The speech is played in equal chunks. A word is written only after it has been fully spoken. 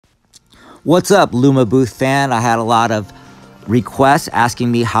What's up, Lumabooth fan? I had a lot of requests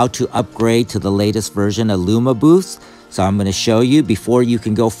asking me how to upgrade to the latest version of Lumabooth. So I'm going to show you. Before you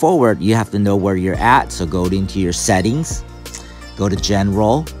can go forward, you have to know where you're at. So go into your settings, go to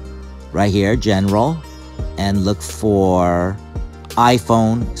General, right here, General, and look for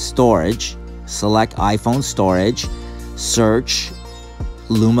iPhone storage. Select iPhone storage, search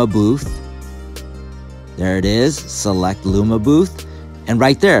Lumabooth. There it is, select Lumabooth, and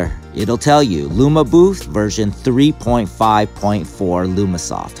right there, it'll tell you Lumabooth version 3.5.4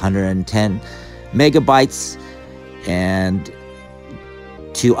 Lumasoft, 110 megabytes. And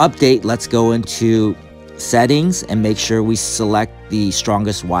to update, let's go into settings and make sure we select the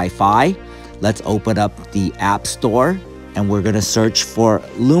strongest Wi-Fi. Let's open up the App Store and we're going to search for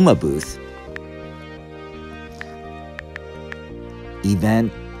Lumabooth.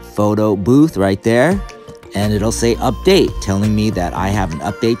 Event photo booth right there. And it'll say update, telling me that I have an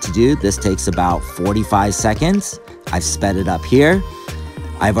update to do. This takes about 45 seconds. I've sped it up here.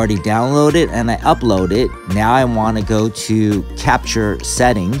 I've already downloaded and I upload it. Now I want to go to capture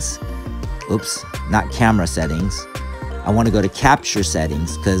settings. Oops, not camera settings. I want to go to capture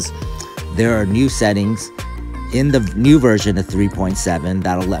settings because there are new settings in the new version of 3.7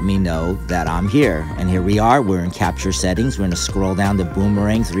 that'll let me know that I'm here. And here we are, we're in capture settings. We're going to scroll down to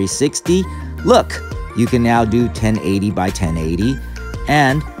Boomerang 360. Look, you can now do 1080 by 1080,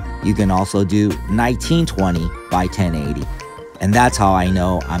 and you can also do 1920 by 1080. And that's how I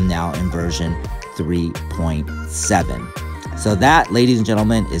know I'm now in version 3.7. So that, ladies and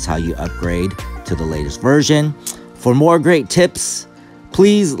gentlemen, is how you upgrade to the latest version. For more great tips,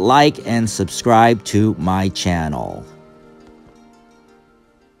 please like and subscribe to my channel.